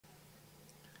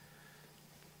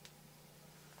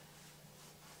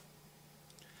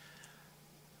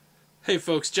Hey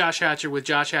folks, Josh Hatcher with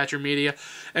Josh Hatcher Media,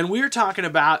 and we're talking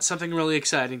about something really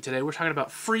exciting today. We're talking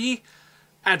about free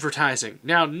advertising.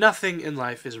 Now, nothing in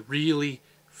life is really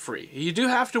free. You do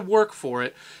have to work for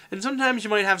it, and sometimes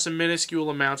you might have some minuscule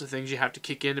amounts of things you have to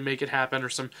kick in to make it happen, or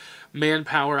some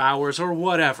manpower hours, or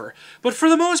whatever. But for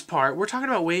the most part, we're talking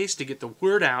about ways to get the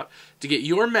word out, to get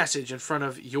your message in front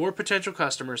of your potential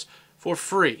customers for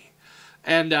free.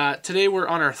 And today we're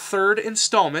on our third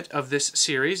installment of this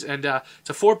series, and it's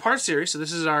a 4-part series, so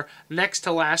this is our next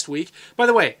to last week. By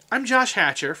the way, I'm Josh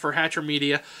Hatcher for Hatcher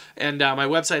Media, and my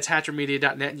website's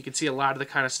hatchermedia.net, and you can see a lot of the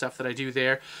kind of stuff that I do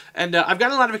there. And I've got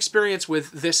a lot of experience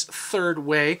with this third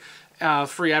way,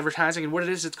 free advertising, and what it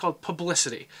is, it's called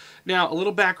Publicity. Now, a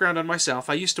little background on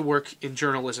myself. I used to work in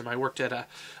journalism. I worked at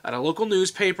a local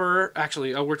newspaper.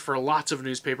 Actually, I worked for lots of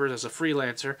newspapers as a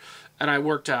freelancer, and I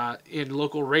worked in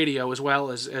local radio as well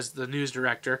as the news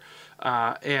director,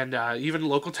 and even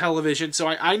local television. So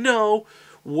I know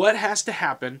what has to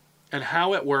happen and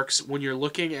how it works when you're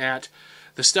looking at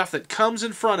the stuff that comes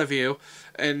in front of you,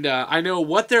 and I know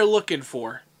what they're looking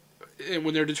for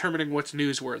when they're determining what's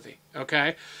newsworthy.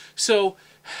 Okay, so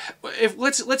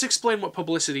let's explain what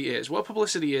publicity is. What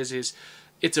publicity is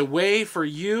it's a way for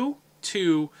you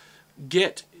to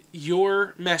get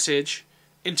your message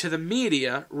into the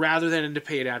media rather than into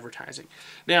paid advertising.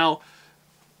 Now,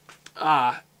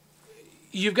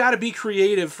 you've got to be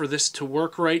creative for this to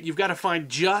work right. You've got to find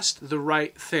just the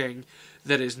right thing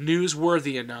that is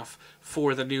newsworthy enough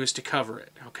for the news to cover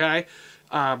it. Okay.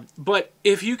 But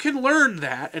if you can learn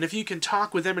that, and if you can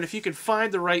talk with them, and if you can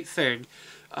find the right thing,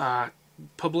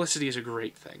 publicity is a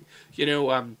great thing. You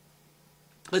know,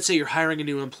 let's say you're hiring a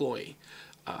new employee,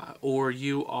 or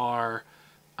you are,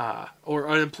 or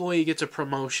an employee gets a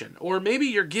promotion, or maybe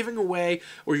you're giving away,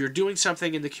 or you're doing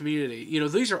something in the community. You know,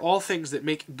 these are all things that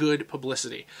make good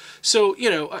publicity. So, you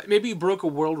know, maybe you broke a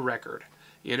world record.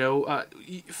 You know,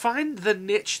 find the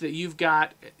niche that you've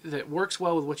got that works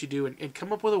well with what you do, and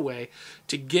come up with a way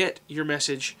to get your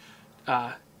message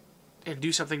and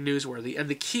do something newsworthy. And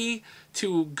the key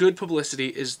to good publicity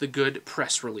is the good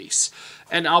press release.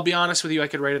 And I'll be honest with you, I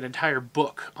could write an entire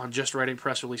book on just writing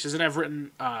press releases, and I've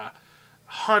written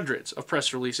hundreds of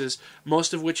press releases,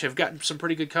 most of which have gotten some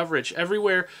pretty good coverage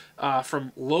everywhere,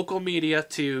 from local media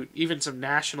to even some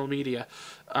national media.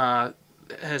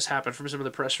 Has happened from some of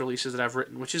the press releases that I've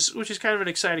written, which is kind of an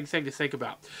exciting thing to think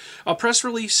about. A press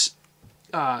release,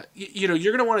 you know,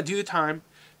 you're going to want to do the time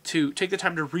to take the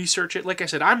time to research it. Like I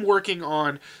said, I'm working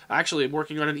on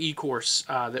an e-course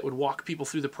that would walk people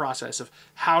through the process of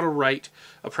how to write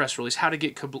a press release, how to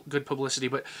get good publicity,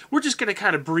 but we're just going to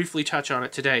kind of briefly touch on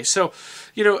it today. So,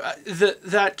 you know,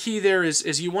 that key there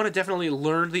is you want to definitely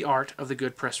learn the art of the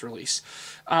good press release.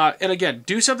 And again,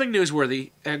 do something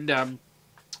newsworthy, and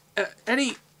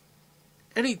any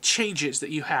changes that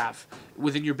you have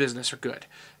within your business are good,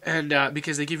 and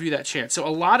because they give you that chance. So a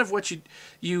lot of what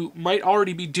you might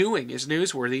already be doing is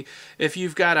newsworthy. If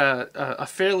you've got a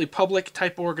fairly public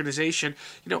type organization,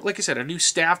 you know, like I said, a new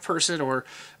staff person, or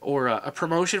a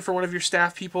promotion for one of your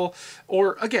staff people,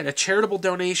 or again a charitable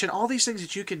donation, all these things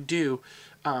that you can do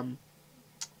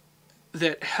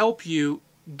that help you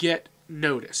get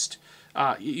noticed.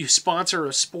 You sponsor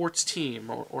a sports team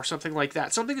or something like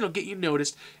that. Something that'll get you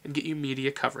noticed and get you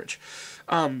media coverage.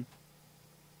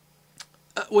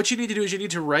 What you need to do is you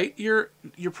need to write your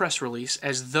press release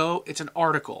as though it's an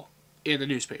article in the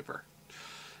newspaper.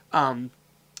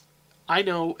 I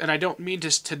know, and I don't mean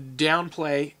just to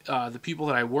downplay the people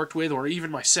that I worked with, or even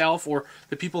myself, or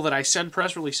the people that I send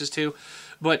press releases to,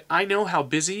 but I know how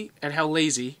busy and how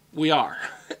lazy we are.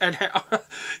 And how,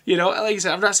 you know, like I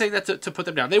said, I'm not saying that to put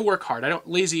them down. They work hard.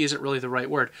 Lazy isn't really the right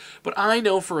word. But I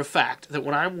know for a fact that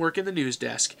when I'm working the news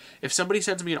desk, if somebody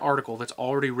sends me an article that's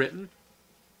already written,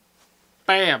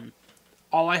 bam,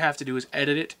 all I have to do is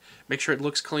edit it, make sure it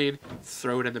looks clean,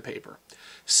 throw it in the paper.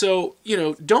 So, you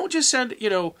know, don't just send, you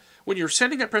know, when you're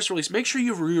sending that press release, make sure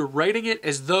you're writing it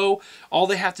as though all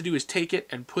they have to do is take it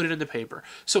and put it in the paper.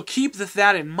 So keep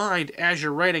that in mind as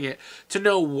you're writing it, to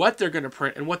know what they're going to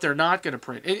print and what they're not going to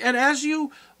print. And as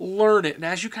you learn it and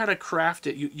as you kind of craft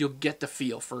it, you'll get the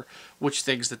feel for which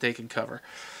things that they can cover.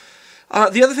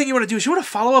 The other thing you want to do is you want to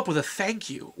follow up with a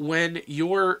thank you when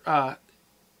your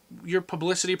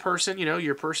publicity person, you know,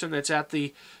 your person that's at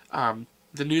the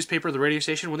newspaper, the radio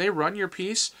station, when they run your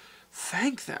piece,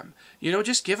 thank them. You know,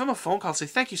 just give them a phone call. Say,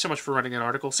 thank you so much for running an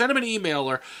article. Send them an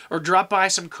email, or drop by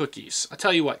some cookies. I'll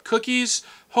tell you what, cookies,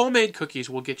 homemade cookies,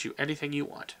 will get you anything you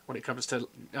want when it comes to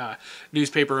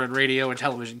newspaper and radio and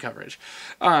television coverage.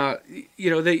 You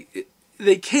know,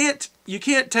 you can't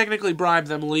technically bribe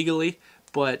them legally,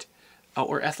 but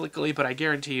or ethically, but I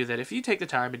guarantee you that if you take the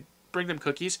time bring them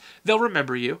cookies, they'll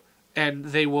remember you, and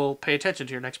they will pay attention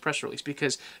to your next press release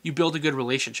because you build a good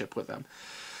relationship with them.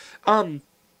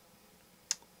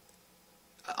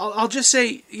 I'll just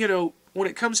say, when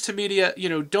it comes to media,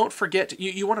 don't forget,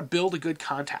 you want to build a good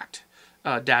contact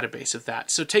database of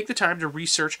that. So take the time to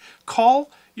research,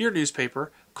 call your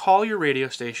newspaper, call your radio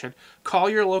station, call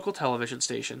your local television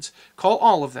stations, call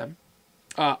all of them.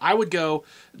 I would go,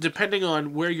 depending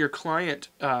on where your client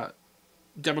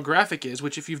demographic is,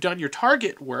 which if you've done your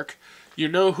target work, you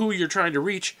know who you're trying to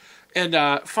reach, and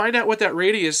find out what that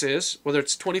radius is, whether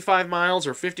it's 25 miles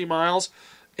or 50 miles,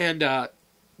 and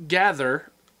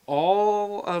gather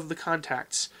all of the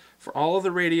contacts for all of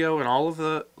the radio and all of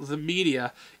the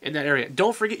media in that area.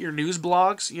 Don't forget your news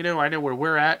blogs. I know where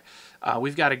we're at.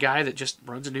 We've got a guy that just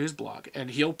runs a news blog, and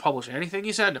he'll publish anything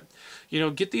you send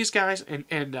him. Get these guys and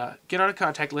get on a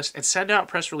contact list and send out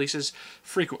press releases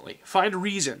frequently. Find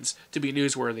reasons to be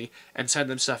newsworthy and send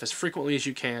them stuff as frequently as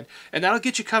you can, and that'll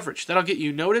get you coverage. That'll get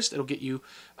you noticed. It'll get you,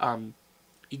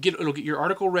 it'll get your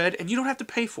article read, and you don't have to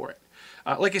pay for it.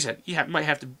 Like I said, you might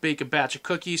have to bake a batch of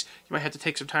cookies. You might have to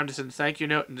take some time to send a thank you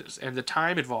note and the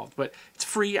time involved, but it's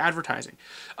free advertising.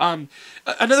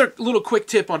 Another little quick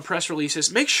tip on press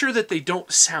releases, make sure that they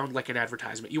don't sound like an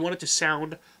advertisement. You want it to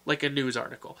sound like a news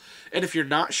article. And if you're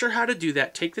not sure how to do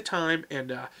that, take the time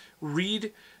and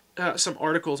read some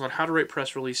articles on how to write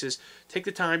press releases. Take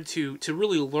the time to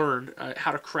really learn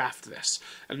how to craft this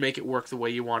and make it work the way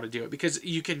you want to do it, because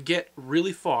you can get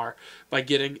really far by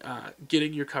getting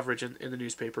your coverage in the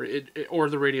newspaper or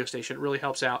the radio station. It really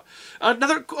helps out.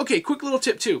 Quick little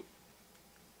tip too.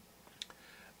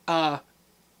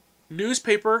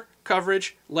 Newspaper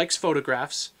coverage likes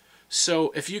photographs,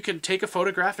 so if you can take a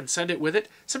photograph and send it with it,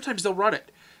 sometimes they'll run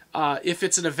it. If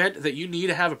it's an event that you need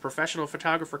to have a professional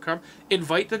photographer come,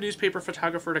 invite the newspaper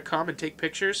photographer to come and take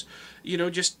pictures.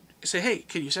 Just say, hey,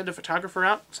 can you send a photographer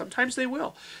out? Sometimes they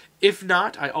will. If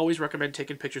not, I always recommend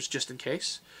taking pictures just in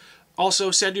case.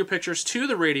 Also, send your pictures to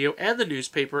the radio and the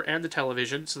newspaper and the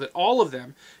television so that all of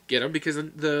them get them, because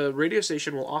the radio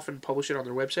station will often publish it on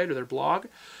their website or their blog.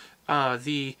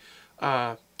 The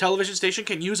television station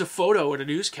can use a photo in a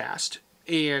newscast,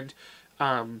 and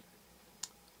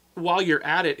while you're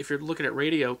at it, if you're looking at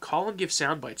radio, call and give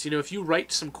sound bites. If you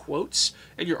write some quotes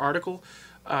in your article,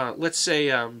 let's say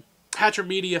Hatcher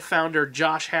Media founder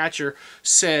Josh Hatcher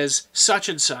says such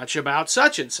and such about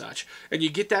such and such, and you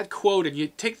get that quote and you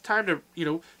take the time to,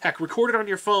 record it on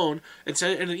your phone and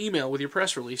send it in an email with your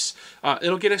press release,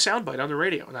 it'll get a soundbite on the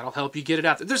radio, and that'll help you get it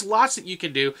out there. There's lots that you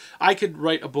can do. I could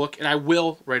write a book, and I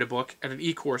will write a book and an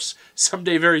e-course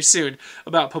someday very soon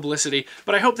about publicity,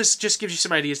 but I hope this just gives you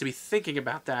some ideas to be thinking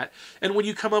about that. And when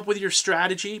you come up with your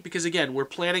strategy, because again, we're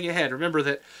planning ahead, remember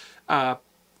that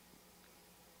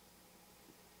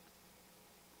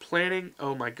planning,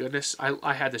 oh my goodness,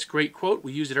 I had this great quote,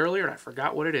 we used it earlier and I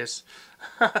forgot what it is.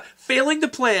 Failing to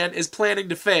plan is planning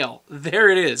to fail. There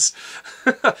it is.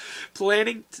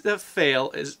 Failing to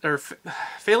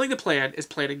plan is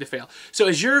planning to fail. So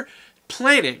as you're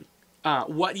planning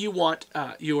what you want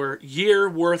your year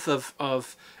worth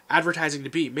of advertising to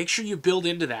be, make sure you build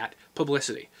into that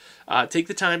publicity. Take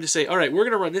the time to say, all right, we're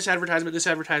going to run this advertisement,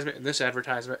 and this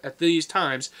advertisement at these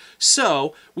times,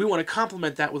 so we want to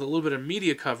complement that with a little bit of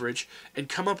media coverage and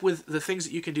come up with the things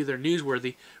that you can do that are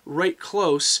newsworthy right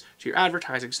close to your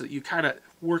advertising so that you kind of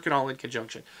work it all in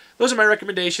conjunction. Those are my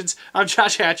recommendations. I'm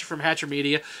Josh Hatcher from Hatcher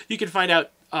Media. You can find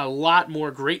out a lot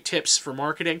more great tips for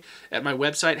marketing at my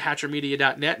website,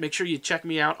 hatchermedia.net. Make sure you check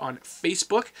me out on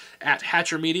Facebook at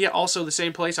Hatcher Media. Also the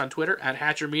same place on Twitter at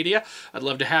Hatcher Media. I'd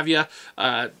love to have you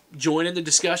join in the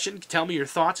discussion. Tell me your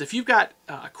thoughts. If you've got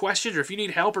questions or if you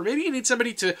need help or maybe you need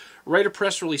somebody to write a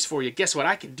press release for you, guess what?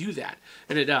 I can do that.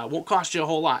 And it won't cost you a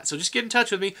whole lot. So just get in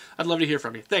touch with me. I'd love to hear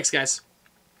from you. Thanks, guys.